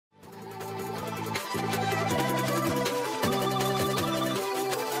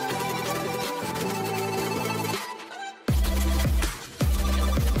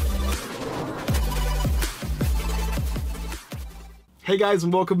Hey guys,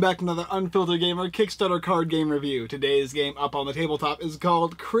 and welcome back to another Unfiltered Gamer Kickstarter card game review. Today's game up on the tabletop is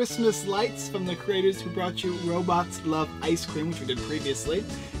called Christmas Lights from the creators who brought you Robots Love Ice Cream, which we did previously.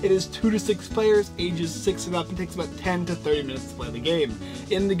 It is 2 to 6 players, ages 6 and up, and takes about 10 to 30 minutes to play the game.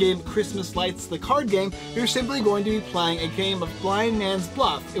 In the game Christmas Lights, the card game, you're simply going to be playing a game of blind man's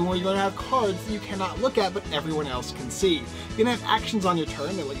bluff, in where you're going to have cards that you cannot look at but everyone else can see. You're going to have actions on your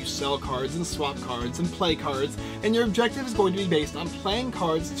turn that let you sell cards and swap cards and play cards, and your objective is going to be based on playing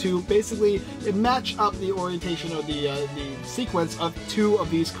cards to basically match up the orientation or the sequence of 2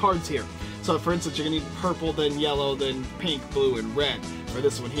 of these cards here. So for instance, you're going to need purple, then yellow, then pink, blue, and red. For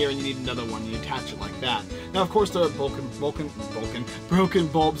this one here, and you need another one, you attach it like that. Now of course there are broken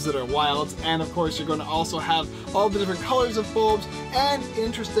bulbs that are wilds, and of course you're going to also have all the different colors of bulbs, and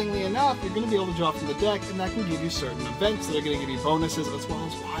interestingly enough, you're going to be able to draw from the deck, and that can give you certain events that are going to give you bonuses as well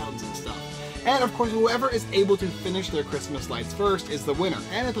as wilds and stuff. And of course, whoever is able to finish their Christmas lights first is the winner.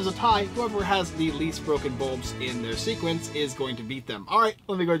 And if there's a tie, whoever has the least broken bulbs in their sequence is going to beat them. Alright,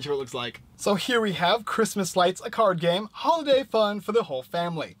 let me go and show what it looks like. So here we have Christmas Lights, a card game, holiday fun for the whole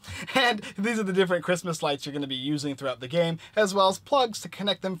family. And these are the different Christmas lights you're going to be using throughout the game, as well as plugs to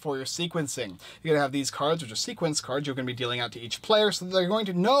connect them for your sequencing. You're going to have these cards, which are sequence cards, you're going to be dealing out to each player, so they're going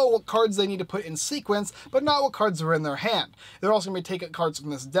to know what cards they need to put in sequence, but not what cards are in their hand. They're also going to be taking cards from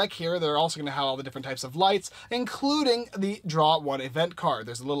this deck here. They're also going to have all the different types of lights, including the Draw One event card.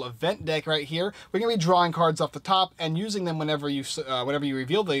 There's a little event deck right here. We're going to be drawing cards off the top and using them whenever you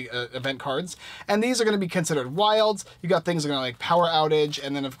reveal the event cards. And these are going to be considered wilds. You got things that are going to like power outage,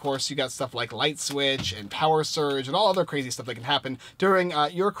 and then of course you got stuff like light switch and power surge and all other crazy stuff that can happen during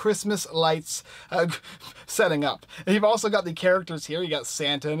your Christmas lights setting up. And you've also got the characters here. You got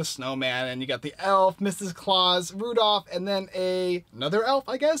Santa and a snowman, and you got the elf, Mrs. Claus, Rudolph, and then another elf,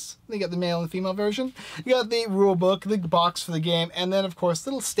 I guess. You got the male and female version. You got the rule book, the box for the game, and then of course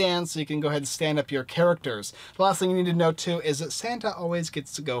little stands so you can go ahead and stand up your characters. The last thing you need to know too is that Santa always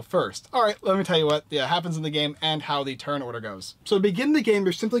gets to go first. Alright, let me tell you what happens in the game and how the turn order goes. So to begin the game,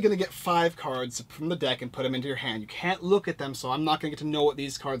 you're simply going to get 5 cards from the deck and put them into your hand. You can't look at them, so I'm not going to get to know what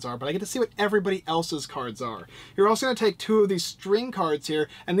these cards are, but I get to see what everybody else's cards are. You're also going to take 2 of these string cards here,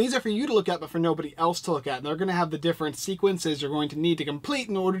 and these are for you to look at, but for nobody else to look at. And they're going to have the different sequences you're going to need to complete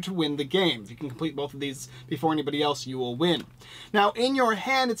in order to win the game. If you can complete both of these before anybody else, you will win. Now, in your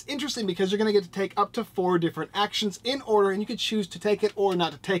hand, it's interesting because you're going to get to take up to 4 different actions in order, and you can choose to take it or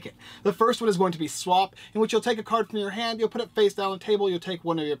not to take it. The first one is going to be swap, in which you'll take a card from your hand, you'll put it face down on the table, you'll take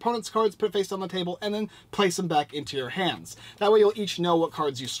one of your opponent's cards, put it face down on the table, and then place them back into your hands. That way you'll each know what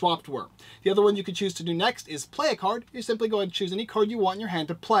cards you swapped were. The other one you could choose to do next is play a card. You simply go ahead and choose any card you want in your hand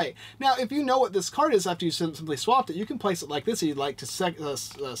to play. Now, if you know what this card is after you simply swapped it, you can place it like this if you'd like to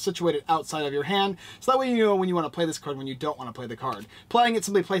situate it outside of your hand, so that way you know when you want to play this card, when you don't want to play the card. Playing it,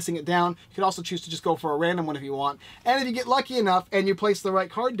 simply placing it down. You can also choose to just go for a random one if you want. And if you get lucky enough and you place the right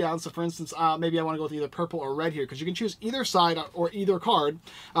card down, so for instance, maybe I want to go with either purple or red here, because you can choose either side or either card,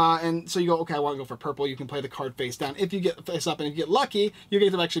 and so you go, okay, I want to go for purple, you can play the card face down. If you get face up and if you get lucky, you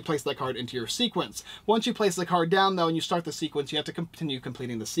get to actually place that card into your sequence. Once you place the card down though and you start the sequence, you have to continue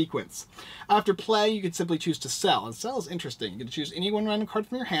completing the sequence. After play, you can simply choose to sell, and sell is interesting. You can choose any one random card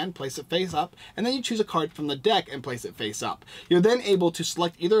from your hand, place it face up, and then you choose a card from the deck and place it face up. You're then able to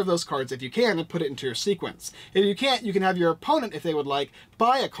select either of those cards if you can and put it into your sequence. If you can't, you can have your opponent, if they would like,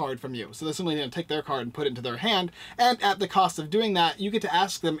 buy a card from you. So they're simply going to take their card and put it into their hand, and at the cost of doing that, you get to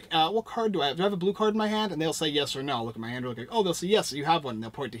ask them, what card do I have? Do I have a blue card in my hand? And they'll say yes or no. I'll look at my hand, oh, they'll say yes, you have one, and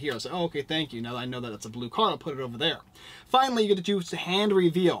they'll point to here. I'll say, oh, okay, thank you. Now that I know that it's a blue card, I'll put it over there. Finally, you get to choose to hand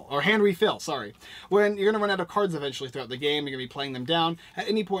refill, sorry. When you're going to run out of cards eventually throughout the game, you're going to be playing them down. At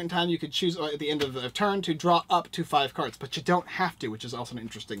any point in time, you could choose at the end of the turn to draw up to 5 cards, but you don't have to, which is also an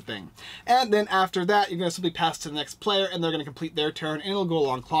interesting thing. And then after that, you're going to simply pass to the next player, and they're going to complete their turn, and it'll go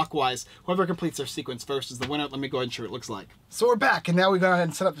along clockwise. Whoever completes their sequence first is the winner. Let me go ahead and show what it looks like. So we're back, and now we've gone ahead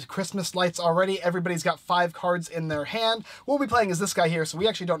and set up the Christmas lights already. Everybody's got 5 cards in their hand. What we'll be playing is this guy here, so we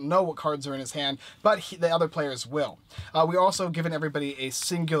actually don't know what cards are in his hand, but the other players will. We're also giving everybody a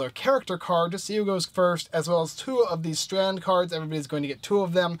singular character card to see who goes first, as well as 2 of these strand cards. Everybody's going to get 2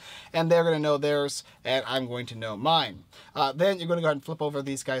 of them, and they're going to know theirs, and I'm going to know mine. Then you're going to go ahead and flip over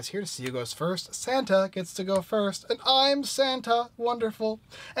these guys here to see who goes first. Santa gets to go first, and I'm Santa. Wonderful.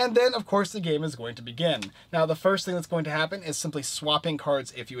 And then, of course, the game is going to begin. Now, the first thing that's going to happen is simply swapping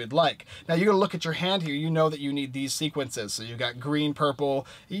cards if you would like. Now, you're going to look at your hand here. You know that you need these sequences. So you've got green, purple,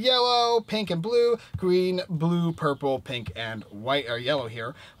 yellow, pink, and blue. Green, blue, purple, pink, and white or yellow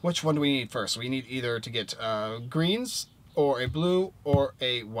here. Which one do we need first? We need either to get greens, or a blue, or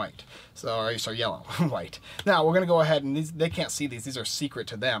a white. So, sorry, yellow, white. Now, we're going to go ahead, and they can't see these are secret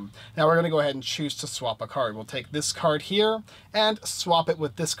to them. Now, we're going to go ahead and choose to swap a card. We'll take this card here, and swap it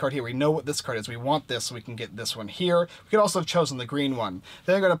with this card here. We know what this card is. We want this, so we can get this one here. We could also have chosen the green one.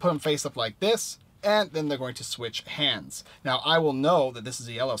 Then we're going to put them face up like this, and then they're going to switch hands. Now, I will know that this is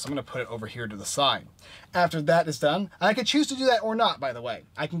a yellow, so I'm going to put it over here to the side. After that is done, I can choose to do that or not, by the way.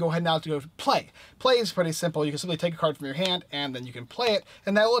 I can go ahead now to go play. Play is pretty simple. You can simply take a card from your hand, and then you can play it,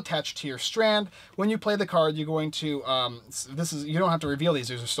 and that will attach to your strand. When you play the card, you're going to, you don't have to reveal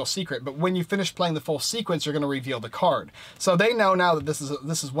these are still secret, but when you finish playing the full sequence, you're going to reveal the card. So they know now that this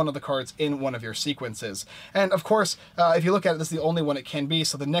is one of the cards in one of your sequences. And of course, if you look at it, this is the only one it can be,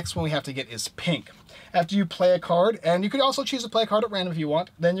 so the next one we have to get is pink. After you play a card, and you could also choose to play a card at random if you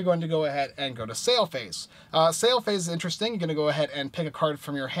want, then you're going to go ahead and go to sale phase. Sale phase is interesting. You're going to go ahead and pick a card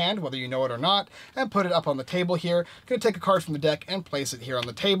from your hand, whether you know it or not, and put it up on the table here. You're going to take a card from the deck and place it here on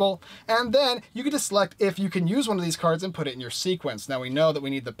the table. And then you can just select if you can use one of these cards and put it in your sequence. Now we know that we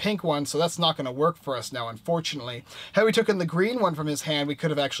need the pink one, so that's not going to work for us now, unfortunately. Had we taken the green one from his hand, we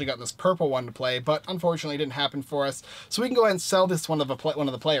could have actually gotten this purple one to play, but unfortunately it didn't happen for us. So we can go ahead and sell this one of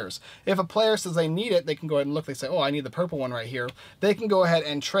the players. If a player says they need it, they can go ahead and look. They say, oh, I need the purple one right here. They can go ahead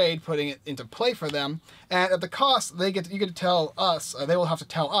and trade, putting it into play for them. And at the cost, you get to tell us, they will have to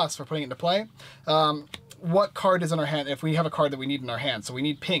tell us for putting it into play, what card is in our hand, if we have a card that we need in our hand. So we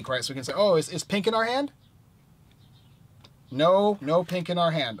need pink, right? So we can say, oh, is pink in our hand? No pink in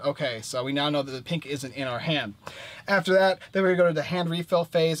our hand. Okay, so we now know that the pink isn't in our hand. After that, then we're going to go to the hand refill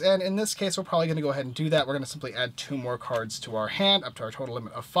phase, and in this case, we're probably going to go ahead and do that. We're going to simply add 2 more cards to our hand, up to our total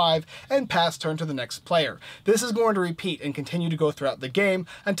limit of 5, and pass turn to the next player. This is going to repeat and continue to go throughout the game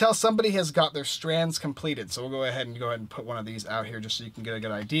until somebody has got their strands completed. So we'll go ahead and put one of these out here just so you can get a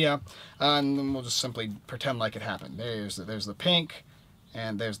good idea, and then we'll just simply pretend like it happened. There's the pink,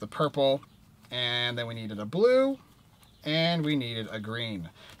 and there's the purple, and then we needed a blue, and we needed a green.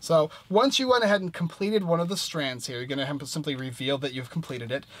 So once you went ahead and completed one of the strands here, you're going to have to simply reveal that you've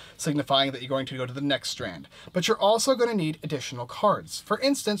completed it, signifying that you're going to go to the next strand. But you're also going to need additional cards. For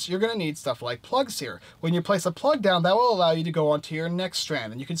instance, you're going to need stuff like plugs here. When you place a plug down, that will allow you to go onto your next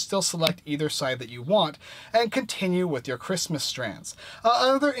strand, and you can still select either side that you want and continue with your Christmas strands.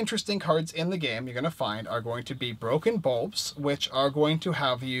 Other interesting cards in the game you're going to find are going to be broken bulbs, which are going to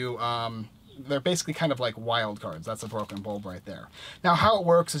have you they're basically kind of like wild cards. That's a broken bulb right there. Now, how it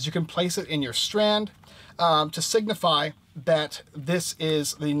works is you can place it in your strand to signify that this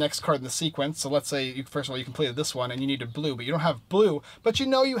is the next card in the sequence. So let's say, first of all, you completed this one and you needed blue, but you don't have blue, but you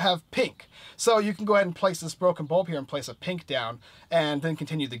know you have pink. So you can go ahead and place this broken bulb here and place a pink down and then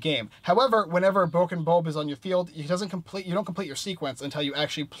continue the game. However, whenever a broken bulb is on your field, you don't complete your sequence until you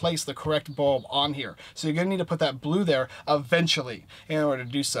actually place the correct bulb on here. So you're going to need to put that blue there eventually in order to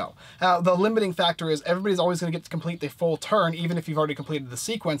do so. Now, the limiting factor is everybody's always going to get to complete the full turn, even if you've already completed the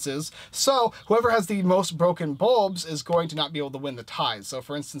sequences. So whoever has the most broken bulbs is going to not be able to win the ties. So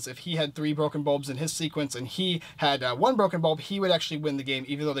for instance, if he had 3 broken bulbs in his sequence and he had 1 broken bulb, he would actually win the game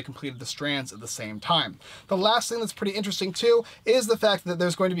even though they completed the strands at the same time. The last thing that's pretty interesting too is the fact that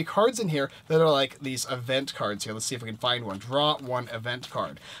there's going to be cards in here that are like these event cards here. Let's see if we can find one. Draw 1 event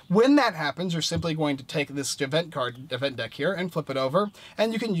card. When that happens, you're simply going to take this event deck here and flip it over,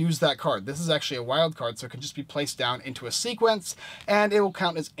 and you can use that card. This is actually a wild card, so it can just be placed down into a sequence and it will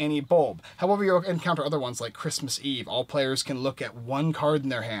count as any bulb. However, you'll encounter other ones like Christmas Eve. All players can look at 1 card in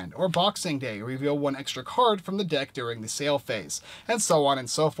their hand, or Boxing Day, reveal 1 extra card from the deck during the sale phase, and so on and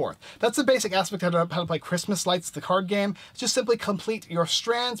so forth. That's the basic aspect of how to play Christmas Lights, the card game. Just simply complete your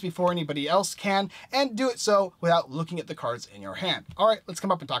strands before anybody else can, and do it so without looking at the cards in your hand. Alright, let's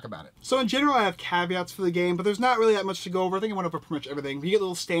come up and talk about it. So in general, I have caveats for the game, but there's not really that much to go over. I think I went over pretty much everything. You get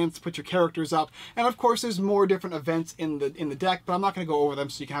little stands to put your characters up, and of course there's more different events in the deck, but I'm not going to go over them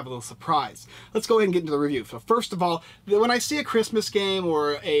so you can have a little surprise. Let's go ahead and get into the review. So first of all, when I see a Christmas game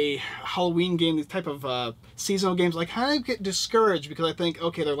or a Halloween game, these type of seasonal games, I kind of get discouraged because I think,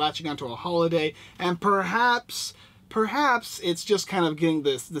 okay, they're latching onto a holiday, and perhaps it's just kind of getting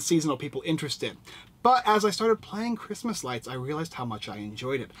the seasonal people interested. But as I started playing Christmas Lights, I realized how much I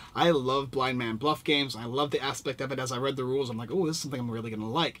enjoyed it. I love Blind Man Bluff games. I love the aspect of it. As I read the rules, I'm like, oh, this is something I'm really going to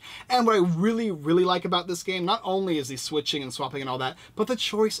like. And what I really, really like about this game, not only is the switching and swapping and all that, but the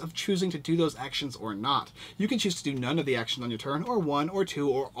choice of choosing to do those actions or not. You can choose to do none of the actions on your turn, or 1 or 2,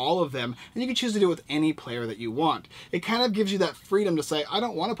 or all of them, and you can choose to do it with any player that you want. It kind of gives you that freedom to say, I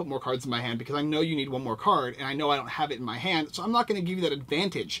don't want to put more cards in my hand because I know you need 1 more card, and I know I don't have it in my hand, so I'm not going to give you that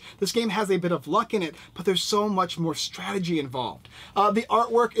advantage. This game has a bit of luck in it, it, but there's so much more strategy involved. The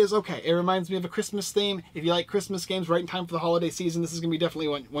artwork is okay. It reminds me of a Christmas theme. If you like Christmas games right in time for the holiday season, this is going to be definitely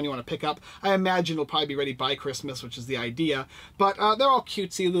one you want to pick up. I imagine it'll probably be ready by Christmas, which is the idea, but they're all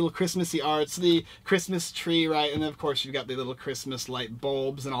cutesy little Christmassy arts, the Christmas tree, right, and then of course you've got the little Christmas light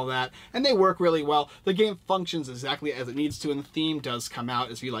bulbs and all that, and they work really well. The game functions exactly as it needs to, and the theme does come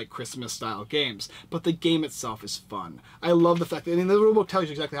out as you like Christmas style games, but the game itself is fun. I love the fact that, I mean, the rulebook tells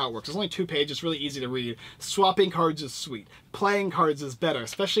you exactly how it works. It's only 2 pages, it's really easy to read. Swapping cards is sweet. Playing cards is better,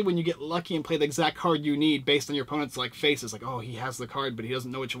 especially when you get lucky and play the exact card you need based on your opponent's like faces, like, oh, he has the card but he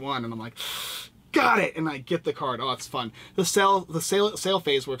doesn't know which one, and I'm like, got it, and I get the card. Oh, it's fun. The sale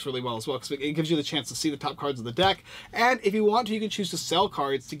phase works really well as well, because it gives you the chance to see the top cards of the deck, and if you want to, you can choose to sell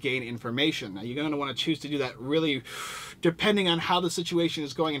cards to gain information. Now, you're going to want to choose to do that really depending on how the situation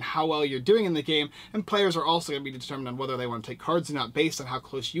is going and how well you're doing in the game, and players are also going to be determined on whether they want to take cards or not based on how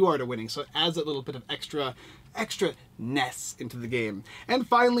close you are to winning, so it adds a little bit of extra-ness into the game. And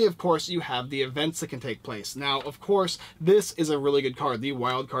finally, of course, you have the events that can take place. Now, of course, this is a really good card. The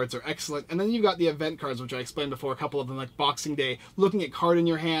wild cards are excellent, and then you've got the event cards, which I explained before, a couple of them, like Boxing Day, looking at card in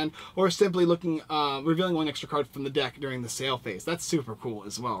your hand, or simply looking, revealing one extra card from the deck during the sale phase. That's super cool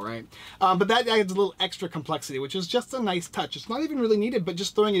as well, right? But that adds a little extra complexity, which is just a nice touch. It's not even really needed, but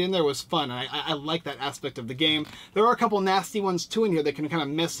just throwing it in there was fun, and I like that aspect of the game. There are a couple nasty ones too in here that can kind of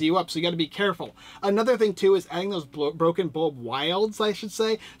mess you up, so you got to be careful. Another thing too is adding those broken bulb wilds, I should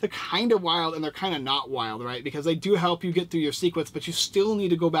say. They're kind of wild and they're kind of not wild, right? Because they do help you get through your sequence, but you still need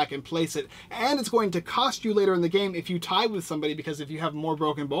to go back and place it, and it's going to cost you later in the game if you tie with somebody, because if you have more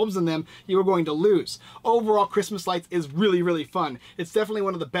broken bulbs than them, you are going to lose. Overall, Christmas Lights is really, really fun. It's definitely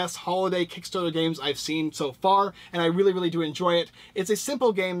one of the best holiday Kickstarter games I've seen so far, and I really, really do enjoy it. It's a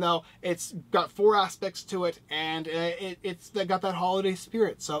simple game though. It's got 4 aspects to it, and it's got that holiday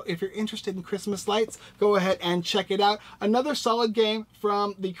spirit. So if you're interested in Christmas Lights, go ahead and check it out. Another solid game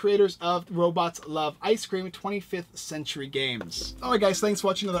from the creators of Robots Love Ice Cream, 25th Century Games. Alright guys, thanks for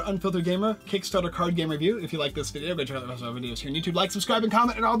watching another Unfiltered Gamer Kickstarter card game review. If you like this video, go check out the rest of our videos here on YouTube. Like, subscribe, and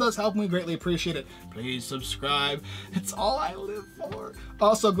comment. It all does help, and we greatly appreciate it. Please subscribe. It's all I live for.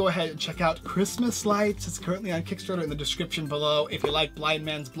 Also, go ahead and check out Christmas Lights. It's currently on Kickstarter in the description below. If you like Blind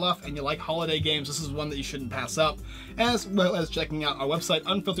Man's Bluff and you like holiday games, this is one that you shouldn't pass up. As well as checking out our website,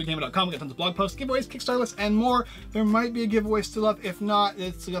 unfilteredgamer.com. We got tons of blog posts, giveaways, Kickstarter lists, and more. There might be a giveaway still up. If not,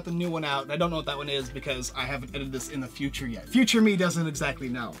 it's got the new one out. I don't know what that one is because I haven't edited this in the future yet. Future me doesn't exactly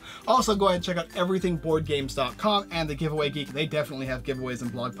know. Also, go ahead and check out everythingboardgames.com and the Giveaway Geek. They definitely have giveaways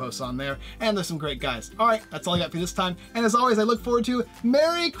and blog posts on there, and there's some great guys. All right, that's all I got for this time. And as always, I look forward to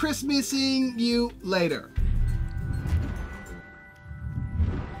Merry Christmasing you later.